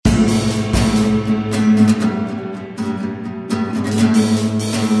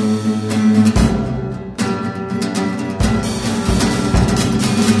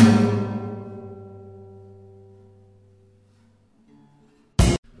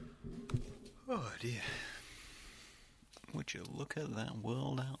Oh dear. Would you look at that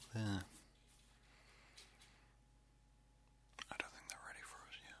world out there? I don't think they're ready for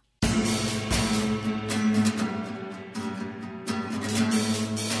us yet.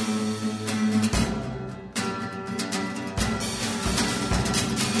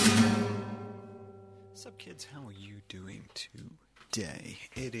 Sup kids, how are you doing today?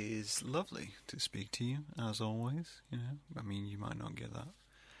 It is lovely to speak to you, as always. You might not get that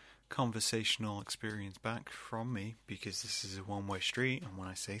conversational experience back from me because this is a one-way street, and when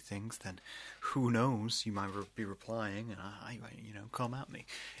I say things, then who knows, you might be replying, and I come at me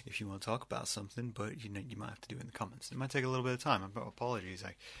if you want to talk about something, but you might have to do it in the comments. It might take a little bit of time. Apologies.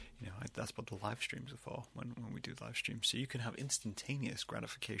 That's what the live streams are for, when we do live streams, so you can have instantaneous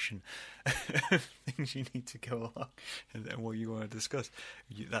gratification of things you need to go along and what you want to discuss.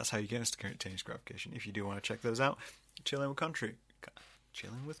 That's how you get instantaneous gratification. If you do want to check those out,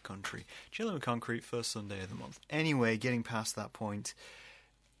 Chilling with Concrete, first Sunday of the month. Anyway, getting past that point,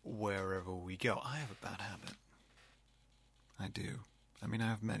 wherever we go. I have a bad habit. I do. I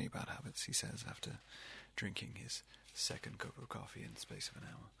have many bad habits, he says, after drinking his second cup of coffee in the space of an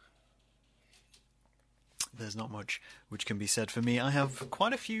hour. There's not much which can be said for me. I have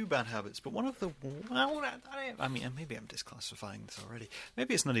quite a few bad habits, but one of the... maybe I'm disclassifying this already.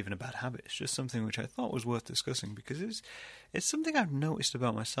 Maybe it's not even a bad habit. It's just something which I thought was worth discussing, because it's something I've noticed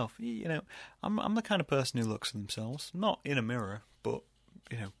about myself. I'm the kind of person who looks at themselves, not in a mirror, but,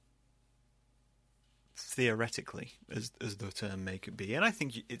 theoretically, as the term may be. And I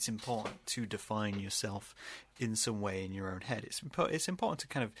think it's important to define yourself in some way in your own head. It's important to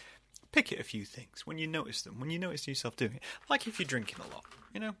kind of pick at a few things when you notice them, when you notice yourself doing it. Like if you're drinking a lot,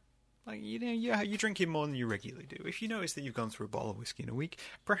 you're drinking more than you regularly do. If you notice that you've gone through a bottle of whiskey in a week,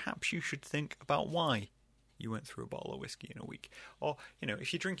 perhaps you should think about why you went through a bottle of whiskey in a week. Or,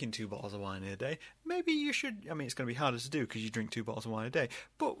 if you're drinking 2 bottles of wine in a day, maybe you should, it's going to be harder to do because you drink 2 bottles of wine a day,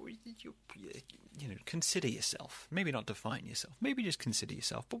 but, consider yourself. Maybe not define yourself. Maybe just consider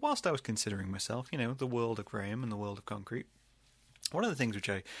yourself. But whilst I was considering myself, the world of Graham and the world of concrete, one of the things which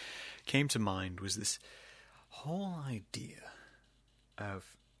I came to mind was this whole idea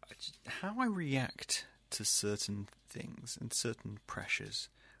of how I react to certain things and certain pressures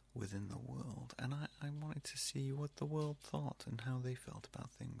within the world. And I wanted to see what the world thought and how they felt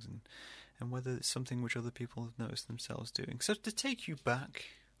about things, and whether it's something which other people have noticed themselves doing. So to take you back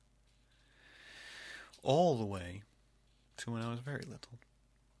all the way to when I was very little.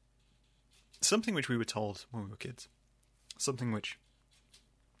 Something which we were told when we were kids. Something which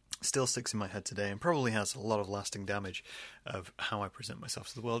still sticks in my head today and probably has a lot of lasting damage of how I present myself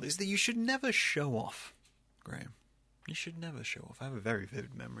to the world, is that you should never show off, Graham. You should never show off. I have a very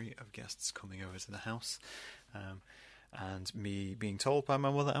vivid memory of guests coming over to the house and me being told by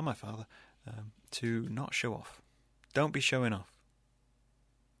my mother and my father to not show off. Don't be showing off.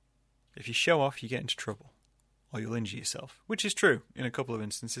 If you show off, you get into trouble, or you'll injure yourself, which is true. In a couple of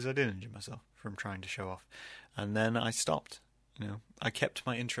instances, I did injure myself from trying to show off. And then I stopped. I kept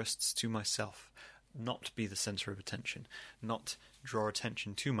my interests to myself, not be the centre of attention, not draw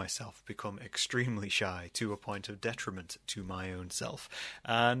attention to myself, become extremely shy to a point of detriment to my own self.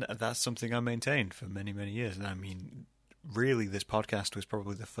 And that's something I maintained for many, many years. And really, this podcast was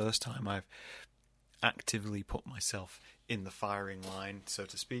probably the first time I've actively put myself in the firing line, so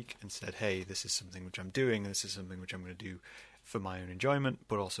to speak, and said, hey, this is something which I'm doing, and this is something which I'm going to do for my own enjoyment,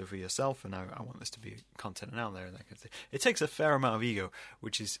 but also for yourself, and I want this to be content out there, and that kind of thing. It takes a fair amount of ego,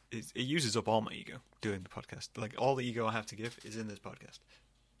 which is it uses up all my ego doing the podcast. Like, all the ego I have to give is in this podcast.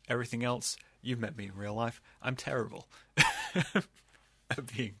 Everything else, you've met me in real life, I'm terrible at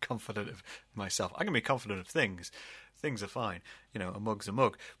being confident of myself. I can be confident of things. Things are fine. A mug's a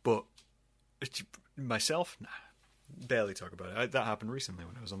mug. But myself, nah. Barely talk about it. That happened recently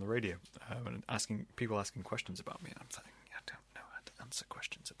when I was on the radio, and asking questions about me, and I'm thinking, I don't know how to answer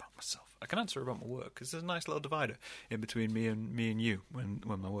questions about myself. I can answer about my work, because there's a nice little divider in between me and you when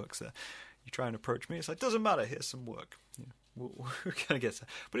my work's there. You try and approach me, it's like, doesn't matter, here's some work. We're going to get to that.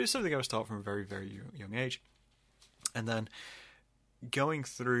 But it was something I was taught from a very, very young age. And then going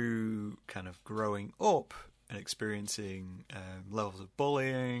through kind of growing up and experiencing levels of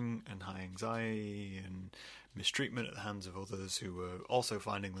bullying and high anxiety and mistreatment at the hands of others who were also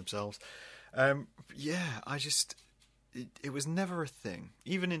finding themselves. It was never a thing.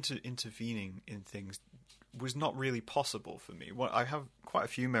 Even intervening in things was not really possible for me. I have quite a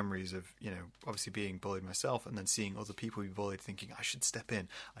few memories of, obviously being bullied myself, and then seeing other people be bullied, thinking I should step in,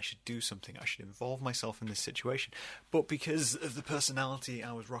 I should do something, I should involve myself in this situation. But because of the personality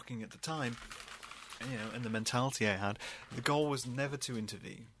I was rocking at the time, and the mentality I had, the goal was never to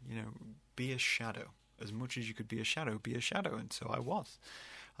intervene. be a shadow. As much as you could be a shadow, be a shadow. And so I was.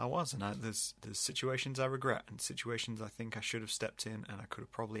 And there's situations I regret, and situations I think I should have stepped in and I could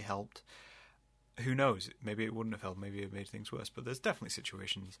have probably helped. Who knows? Maybe it wouldn't have helped. Maybe it made things worse. But there's definitely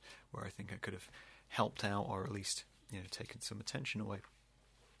situations where I think I could have helped out, or at least, taken some attention away.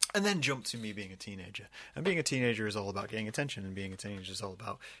 And then jump to me being a teenager. And being a teenager is all about getting attention, and being a teenager is all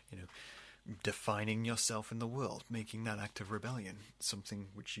about, defining yourself in the world, making that act of rebellion something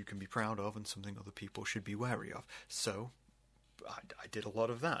which you can be proud of and something other people should be wary of. So I did a lot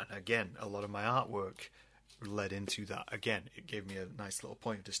of that. Again, a lot of my artwork led into that. Again, it gave me a nice little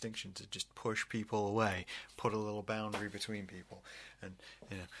point of distinction to just push people away, put a little boundary between people, and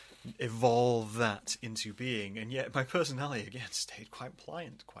evolve that into being. And yet my personality again stayed quite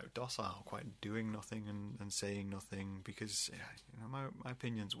pliant, quite docile, quite doing nothing and saying nothing, because my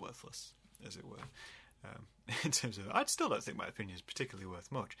opinion's worthless, as it were. In terms of, I still don't think my opinion is particularly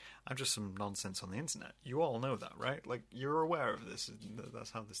worth much. I'm just some nonsense on the internet. You all know that, right? Like, you're aware of this.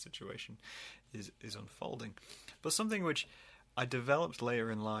 That's how the situation is unfolding. But something which I developed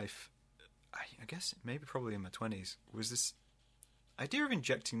later in life, I guess maybe probably in my 20s, was this idea of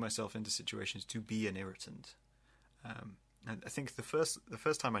injecting myself into situations to be an irritant. And I think the first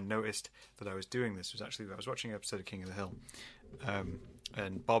time I noticed that I was doing this was actually I was watching an episode of King of the Hill,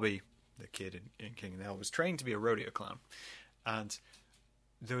 and Bobby, the kid in King of the Hill, was trained to be a rodeo clown, and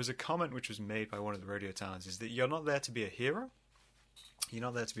there was a comment which was made by one of the rodeo talents, is that you're not there to be a hero. You're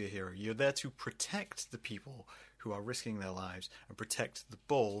not there to be a hero. You're there to protect the people who are risking their lives and protect the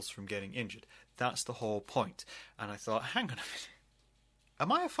bulls from getting injured. That's the whole point. And I thought, hang on a minute,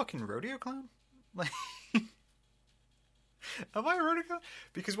 am I a fucking rodeo clown? Like, am I a rodeo clown?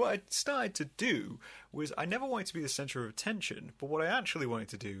 Because what I started to do was, I never wanted to be the centre of attention, but what I actually wanted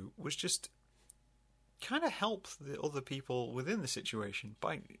to do was just kind of help the other people within the situation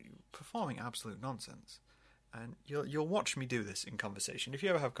by performing absolute nonsense. And you'll watch me do this in conversation. If you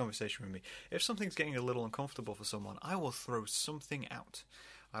ever have a conversation with me, if something's getting a little uncomfortable for someone, I will throw something out.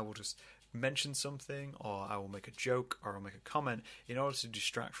 I will just mention something, or I will make a joke, or I'll make a comment in order to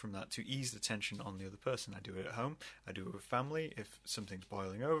distract from that, to ease the tension on the other person. I do it at home. I do it with family. If something's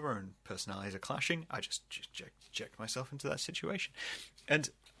boiling over and personalities are clashing, I just inject myself into that situation. And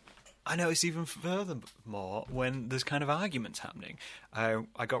I notice even furthermore when there's kind of arguments happening.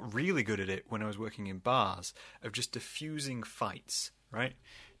 I got really good at it when I was working in bars, of just diffusing fights, right?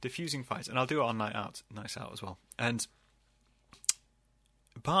 Diffusing fights. And I'll do it on nights out as well. And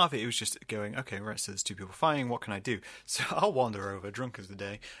part of it was just going, okay, right, so there's two people fighting, what can I do? So I'll wander over, drunk as the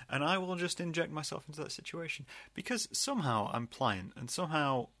day, and I will just inject myself into that situation, because somehow I'm pliant, and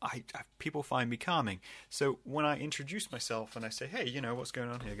somehow people find me calming. So when I introduce myself and I say, hey, what's going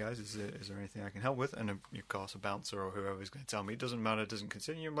on here, guys? Is there anything I can help with? And of course, a bouncer or whoever is going to tell me, it doesn't matter, it doesn't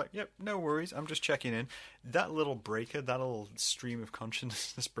concern you. I'm like, yep, no worries, I'm just checking in. That little breaker, that little stream of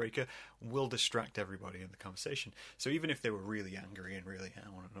consciousness breaker, will distract everybody in the conversation. So even if they were really angry and really,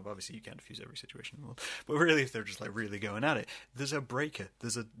 obviously you can't diffuse every situation in the world, but really if they're just like really going at it, there's a breaker.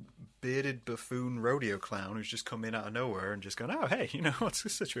 There's a bearded buffoon rodeo clown who's just come in out of nowhere and just gone, oh, hey, what's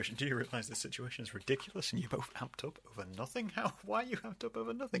this situation? Do you realise this situation is ridiculous and you're both amped up over nothing? Why are you amped up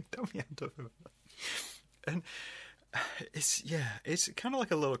over nothing? Don't be amped up over nothing. And it's kind of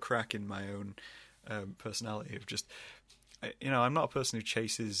like a little crack in my own personality of just, I'm not a person who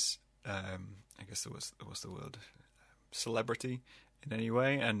chases, I guess what's the word? Celebrity in any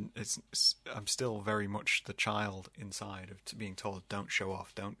way, and I'm still very much the child inside of being told, don't show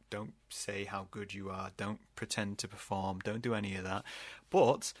off, don't say how good you are, don't pretend to perform, don't do any of that.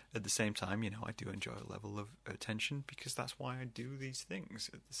 But at the same time, I do enjoy a level of attention, because that's why I do these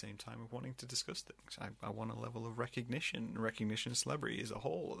things. At the same time of wanting to discuss things, I want a level of recognition. Celebrity is a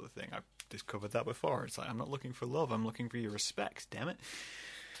whole other thing. I've discovered that before. It's like, I'm not looking for love, I'm looking for your respect, damn it.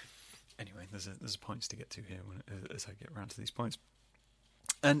 Anyway, there's points to get to here as I get around to these points.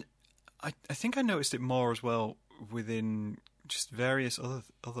 And I think I noticed it more as well within just various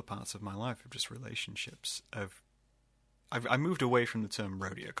other parts of my life, of just relationships. I moved away from the term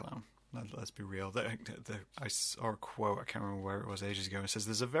rodeo clown. Let's be real. I saw a quote, I can't remember where it was, ages ago. It says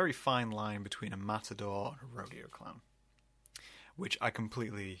there's a very fine line between a matador and a rodeo clown, which I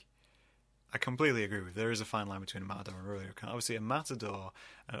completely agree with. There is a fine line between a matador and a rodeo clown. Obviously, a matador,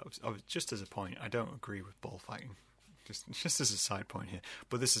 just as a point, I don't agree with bullfighting. Just as a side point here,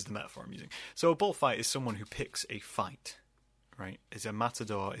 but this is the metaphor I'm using. So a bullfight is someone who picks a fight, right? A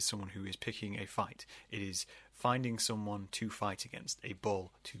matador is someone who is picking a fight. It is finding someone to fight against, a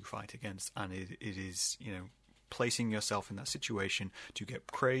bull to fight against, and it is, placing yourself in that situation to get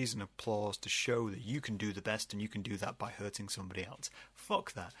praise and applause, to show that you can do the best, and you can do that by hurting somebody else.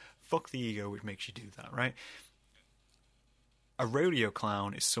 Fuck that. Fuck the ego which makes you do that, right? A rodeo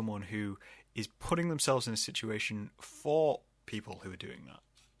clown is someone who is putting themselves in a situation for people who are doing that.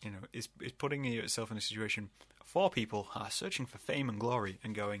 You know, is putting yourself in a situation for people who are searching for fame and glory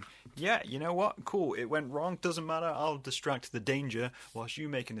and going, yeah, you know what? Cool, it went wrong, doesn't matter, I'll distract the danger whilst you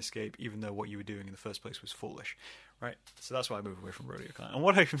make an escape, even though what you were doing in the first place was foolish, right? So that's why I moved away from rodeo clown. And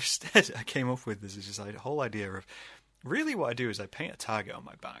what I instead I came up with is just like the whole idea of, really what I do is I paint a target on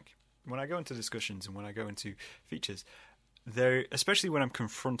my back. When I go into discussions and when I go into features, there, especially when I'm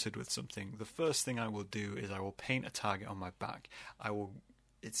confronted with something, the first thing I will do is I will paint a target on my back.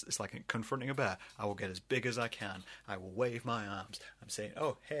 It's like confronting a bear. I will get as big as I can. I will wave my arms. I'm saying,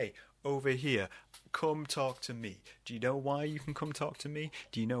 oh, hey, over here, come talk to me. Do you know why you can come talk to me?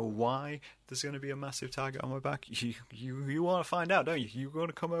 Do you know why there's going to be a massive target on my back? You want to find out, don't you? You're going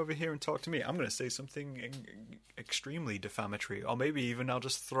to come over here and talk to me. I'm going to say something extremely defamatory, or maybe even I'll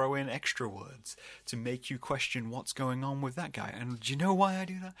just throw in extra words to make you question what's going on with that guy. And do you know why I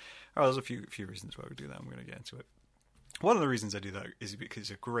do that? Oh, there's a few reasons why we do that. I'm going to get into it. One of the reasons I do that is because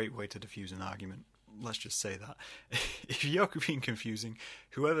it's a great way to diffuse an argument. Let's just say that. If you're being confusing,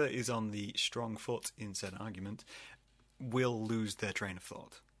 whoever is on the strong foot in said argument will lose their train of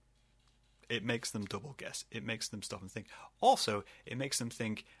thought. It makes them double guess. It makes them stop and think. Also, it makes them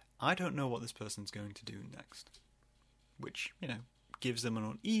think, I don't know what this person's going to do next. Which, you know, gives them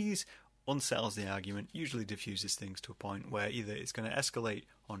an unease, unsettles the argument, usually diffuses things to a point where either it's going to escalate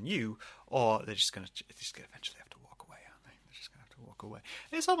on you, or they're just going to eventually have to walk away, aren't they? They're just going to have to walk away.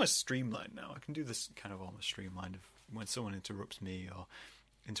 It's almost streamlined now. I can do this kind of almost streamlined of when someone interrupts me or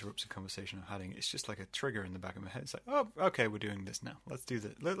interrupts a conversation I'm having. It's just like a trigger in the back of my head. It's like, oh, okay, we're doing this now. Let's do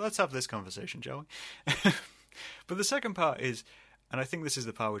this. Let's have this conversation, shall we? But the second part is, and I think this is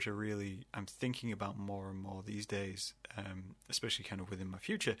the part which I'm thinking about more and more these days, especially kind of within my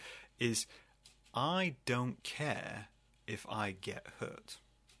future, is I don't care if I get hurt.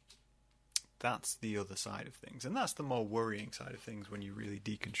 That's the other side of things. And that's the more worrying side of things when you really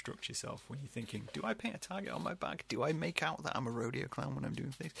deconstruct yourself, when you're thinking, do I paint a target on my back? Do I make out that I'm a rodeo clown when I'm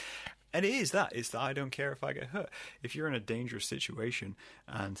doing things? And it is that. It's that I don't care if I get hurt. If you're in a dangerous situation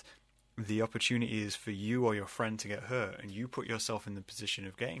and the opportunity is for you or your friend to get hurt and you put yourself in the position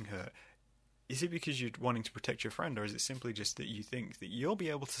of getting hurt, is it because you're wanting to protect your friend, or is it simply just that you think that you'll be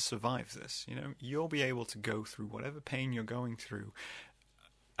able to survive this? You know, you'll be able to go through whatever pain you're going through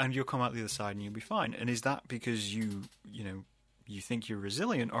and you'll come out the other side and you'll be fine. And is that because you think you're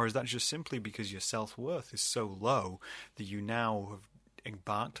resilient, or is that just simply because your self-worth is so low that you now have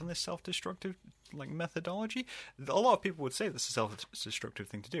embarked on this self-destructive methodology? A lot of people would say that's a self-destructive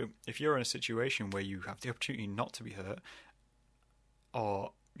thing to do. If you're in a situation where you have the opportunity not to be hurt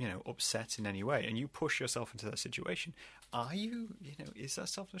or upset in any way, and you push yourself into that situation, is that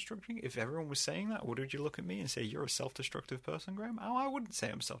self-destructing? If everyone was saying that, would you look at me and say you're a self-destructive person, Graham? Oh, I wouldn't say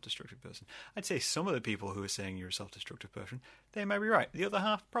I'm a self-destructive person. I'd say some of the people who are saying you're a self-destructive person, they may be right. The other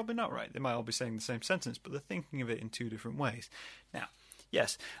half, probably not right. They might all be saying the same sentence, but they're thinking of it in two different ways. Now,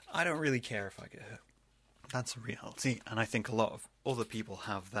 yes, I don't really care if I get hurt. That's a reality, and I think a lot of other people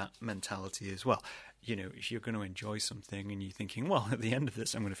have that mentality as well. You know, if you're going to enjoy something and you're thinking, well, at the end of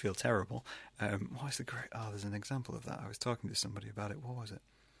this, I'm going to feel terrible. What is the great... Oh, there's an example of that. I was talking to somebody about it. What was it?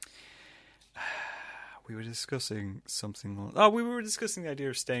 We were discussing something... Oh, we were discussing the idea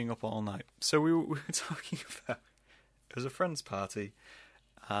of staying up all night. So we were talking about... It was a friend's party,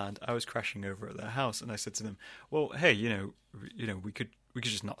 and I was crashing over at their house, and I said to them, well, hey, we could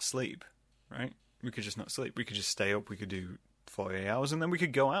just not sleep, right? We could just not sleep. We could just stay up. We could do 48 hours, and then we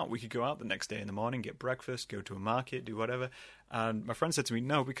could go out. We could go out the next day in the morning, get breakfast, go to a market, do whatever. And my friend said to me,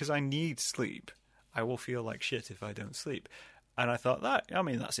 no, because I need sleep. I will feel like shit if I don't sleep. And I thought,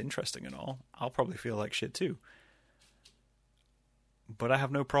 that's interesting and all. I'll probably feel like shit too. But I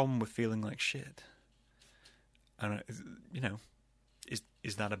have no problem with feeling like shit. And,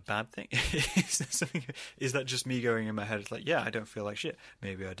 is that a bad thing? Is that just me going in my head? It's like, yeah, I don't feel like shit.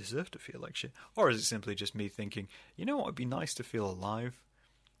 Maybe I deserve to feel like shit. Or is it simply just me thinking, you know what, it'd be nice to feel alive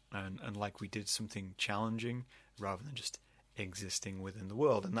and like we did something challenging rather than just existing within the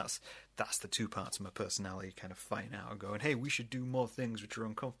world. And that's the two parts of my personality kind of fighting out and going, hey, we should do more things which are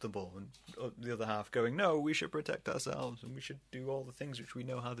uncomfortable. And the other half going, no, we should protect ourselves and we should do all the things which we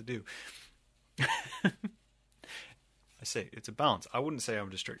know how to do. I say it's a balance. I wouldn't say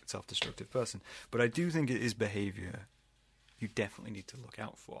I'm a self-destructive person, but I do think it is behaviour you definitely need to look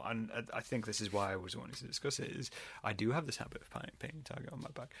out for. And I think this is why I was wanting to discuss it, is I do have this habit of painting a target on my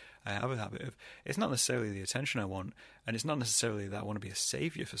back. I have a habit of, it's not necessarily the attention I want, and it's not necessarily that I want to be a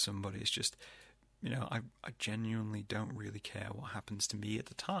savior for somebody. It's just, I genuinely don't really care what happens to me at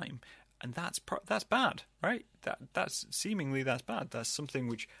the time. And that's bad, right? That's bad. That's something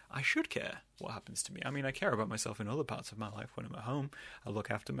which I should care what happens to me. I mean, I care about myself in other parts of my life. When I'm at home, I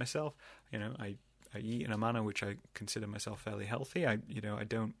look after myself. I eat in a manner which I consider myself fairly healthy. I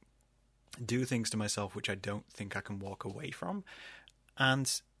don't do things to myself which I don't think I can walk away from,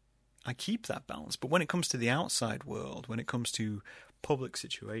 and I keep that balance. But when it comes to the outside world, when it comes to public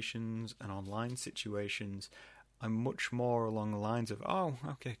situations and online situations, I'm much more along the lines of, oh,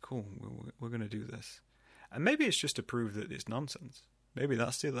 okay, cool, we're going to do this. And maybe it's just to prove that it's nonsense. Maybe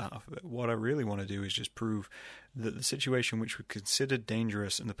that's the other half of it. What I really want to do is just prove that the situation which we considered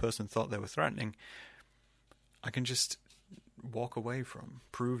dangerous and the person thought they were threatening, I can just walk away from,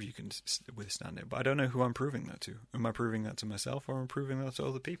 prove you can withstand it. But I don't know who I'm proving that to. Am I proving that to myself, or am I proving that to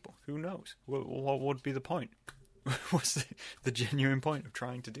other people? Who knows? What would be the point? What's the genuine point of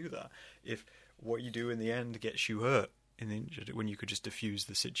trying to do that if what you do in the end gets you hurt when you could just diffuse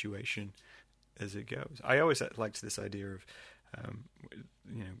the situation as it goes? I always liked this idea of,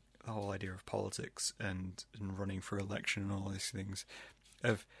 the whole idea of politics and running for election and all these things.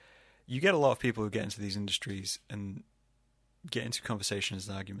 You get a lot of people who get into these industries and get into conversations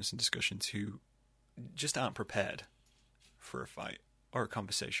and arguments and discussions who just aren't prepared for a fight or a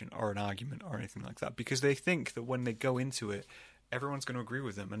conversation or an argument or anything like that, because they think that when they go into it, everyone's going to agree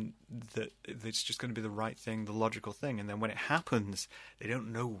with them and that it's just going to be the right thing, the logical thing. And then when it happens, they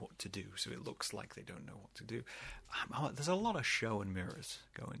don't know what to do. So it looks like they don't know what to do. There's a lot of show and mirrors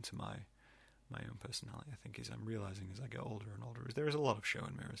go into my own personality, I think, I'm realizing as I get older and older. There is a lot of show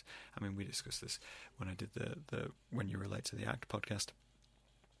and mirrors. I mean, we discussed this when I did the When You Relate to the Act podcast,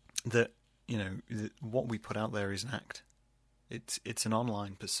 that, what we put out there is an act. It's an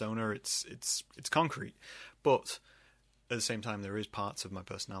online persona. It's concrete, but at the same time, there is parts of my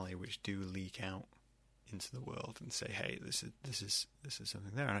personality which do leak out into the world and say, "Hey, this is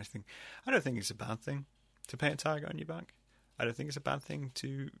something there." And I don't think it's a bad thing to paint a target on your back. I don't think it's a bad thing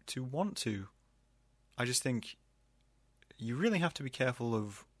to want to. I just think you really have to be careful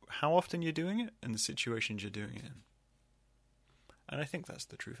of how often you're doing it and the situations you're doing it in. And I think that's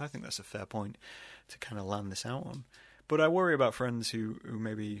the truth. I think that's a fair point to kind of land this out on. But I worry about friends who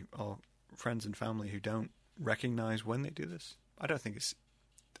maybe are friends and family who don't recognize when they do this. I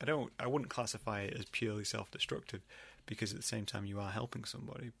wouldn't classify it as purely self-destructive, because at the same time you are helping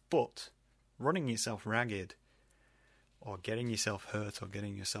somebody. But running yourself ragged or getting yourself hurt or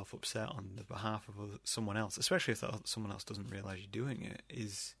getting yourself upset on the behalf of someone else, especially if someone else doesn't realize you're doing it,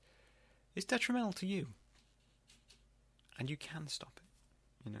 is detrimental to you. And you can stop it.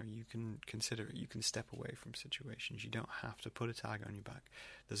 You can consider it. You can step away from situations. You don't have to put a tag on your back.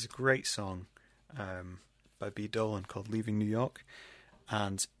 There's a great song by B. Dolan called Leaving New York,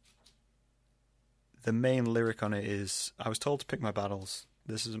 and the main lyric on it is, "I was told to pick my battles.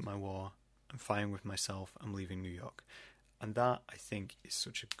 This isn't my war. I'm fighting with myself. I'm leaving New York." And that, I think, is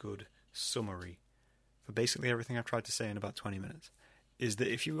such a good summary for basically everything I've tried to say in about 20 minutes, is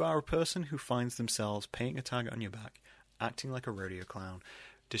that if you are a person who finds themselves painting a target on your back, acting like a rodeo clown,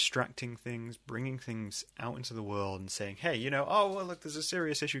 distracting things, bringing things out into the world and saying, "Hey, oh, well, look, there's a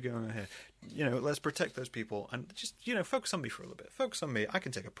serious issue going on here. Let's protect those people and just, focus on me for a little bit. Focus on me. I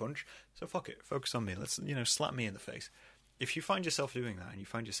can take a punch, so fuck it. Focus on me. Let's, slap me in the face." If you find yourself doing that and you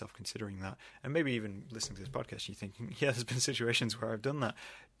find yourself considering that, and maybe even listening to this podcast, you're thinking, yeah, there's been situations where I've done that,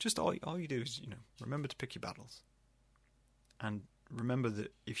 just all you do is, remember to pick your battles. And remember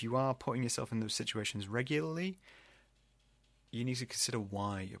that if you are putting yourself in those situations regularly, you need to consider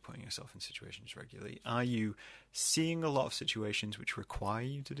why you're putting yourself in situations regularly. Are you seeing a lot of situations which require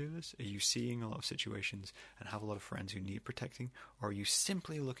you to do this? Are you seeing a lot of situations and have a lot of friends who need protecting? Or are you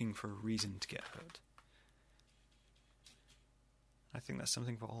simply looking for a reason to get hurt? I think that's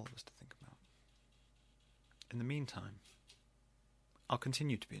something for all of us to think about. In the meantime, I'll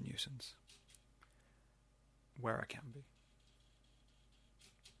continue to be a nuisance where I can be,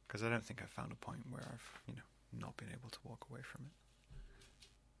 because I don't think I've found a point where I've, not been able to walk away from it.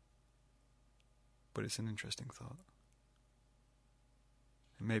 But it's an interesting thought.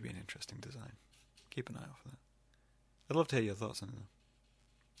 It may be an interesting design. Keep an eye out for that. I'd love to hear your thoughts on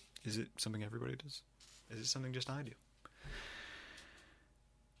it. Is it something everybody does? Is it something just I do?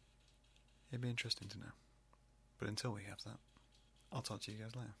 It'd be interesting to know. But until we have that, I'll talk to you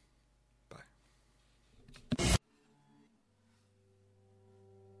guys later. Bye.